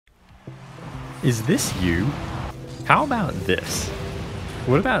Is this you? How about this?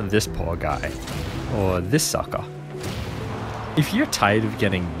 What about this poor guy? Or this sucker? If you're tired of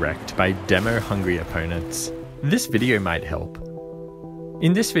getting wrecked by demo-hungry opponents, this video might help.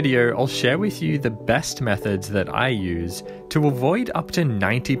 In this video, I'll share with you the best methods that I use to avoid up to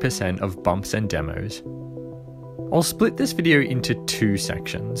 90% of bumps and demos. I'll split this video into two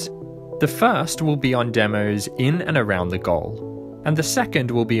sections. The first will be on demos in and around the goal, and the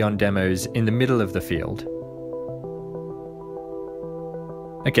second will be on demos in the middle of the field.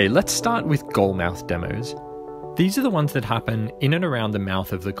 Okay, let's start with goal mouth demos. These are the ones that happen in and around the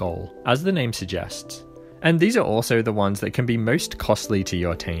mouth of the goal, as the name suggests. And these are also the ones that can be most costly to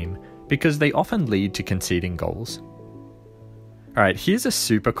your team, because they often lead to conceding goals. Alright, here's a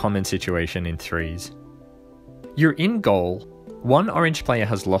super common situation in threes. You're in goal, one orange player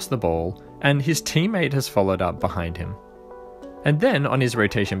has lost the ball, and his teammate has followed up behind him. And then, on his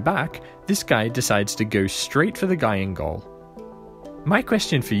rotation back, this guy decides to go straight for the guy in goal. My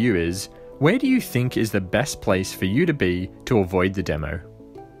question for you is, where do you think is the best place for you to be to avoid the demo?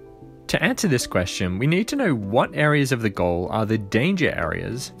 To answer this question, we need to know what areas of the goal are the danger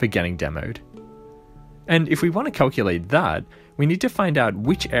areas for getting demoed. And if we want to calculate that, we need to find out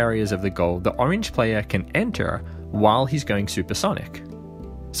which areas of the goal the orange player can enter while he's going supersonic.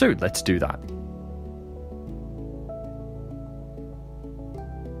 So let's do that.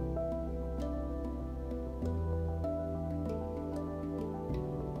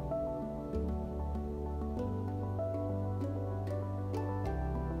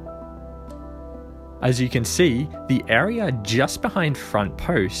 As you can see, the area just behind front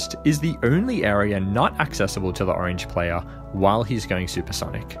post is the only area not accessible to the orange player while he's going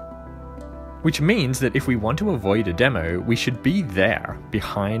supersonic. Which means that if we want to avoid a demo, we should be there,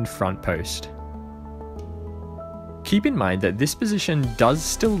 behind front post. Keep in mind that this position does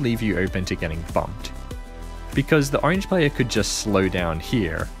still leave you open to getting bumped, because the orange player could just slow down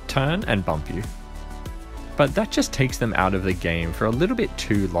here, turn and bump you. But that just takes them out of the game for a little bit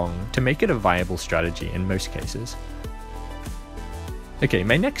too long to make it a viable strategy in most cases. Okay,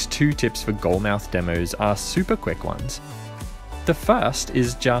 my next two tips for goal mouth demos are super quick ones. The first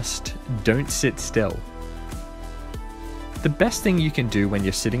is just don't sit still. The best thing you can do when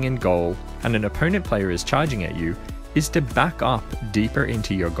you're sitting in goal and an opponent player is charging at you is to back up deeper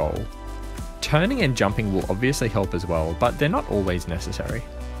into your goal. Turning and jumping will obviously help as well, but they're not always necessary.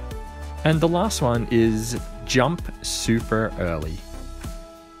 And the last one is jump super early.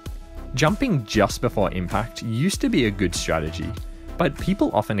 Jumping just before impact used to be a good strategy, but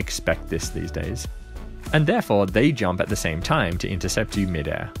people often expect this these days, and therefore they jump at the same time to intercept you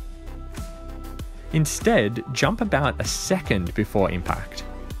midair. Instead, jump about a second before impact.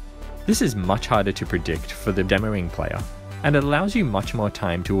 This is much harder to predict for the demoing player, and it allows you much more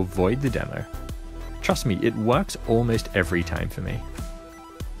time to avoid the demo. Trust me, it works almost every time for me.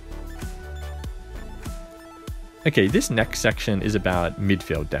 Okay, this next section is about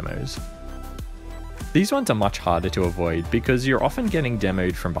midfield demos. These ones are much harder to avoid because you're often getting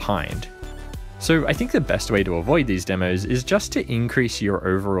demoed from behind. So I think the best way to avoid these demos is just to increase your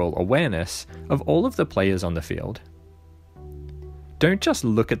overall awareness of all of the players on the field. Don't just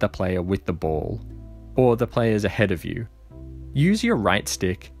look at the player with the ball, or the players ahead of you. Use your right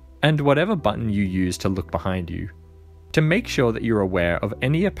stick, and whatever button you use to look behind you, to make sure that you're aware of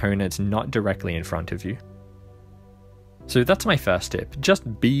any opponents not directly in front of you. So that's my first tip,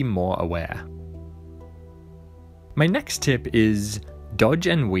 just be more aware. My next tip is dodge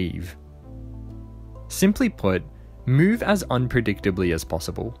and weave. Simply put, move as unpredictably as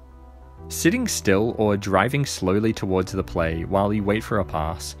possible. Sitting still or driving slowly towards the play while you wait for a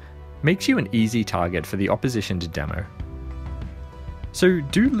pass makes you an easy target for the opposition to demo. So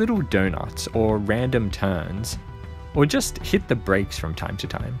do little donuts or random turns, or just hit the brakes from time to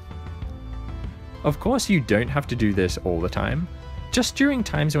time. Of course, you don't have to do this all the time, just during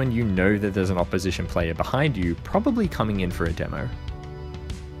times when you know that there's an opposition player behind you probably coming in for a demo.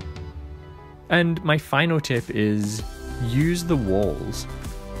 And my final tip is use the walls.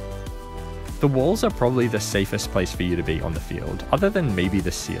 The walls are probably the safest place for you to be on the field, other than maybe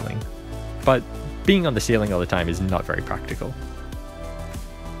the ceiling. But being on the ceiling all the time is not very practical.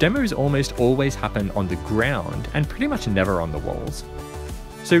 Demos almost always happen on the ground and pretty much never on the walls.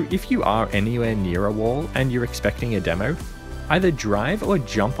 So if you are anywhere near a wall and you're expecting a demo, either drive or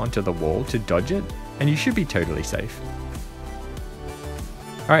jump onto the wall to dodge it, and you should be totally safe.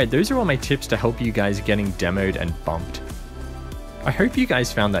 Alright, those are all my tips to help you guys getting demoed and bumped. I hope you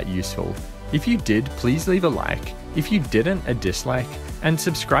guys found that useful. If you did, please leave a like. If you didn't, a dislike, and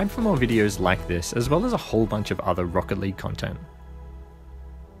subscribe for more videos like this, as well as a whole bunch of other Rocket League content.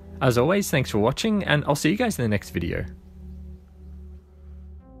 As always, thanks for watching, and I'll see you guys in the next video.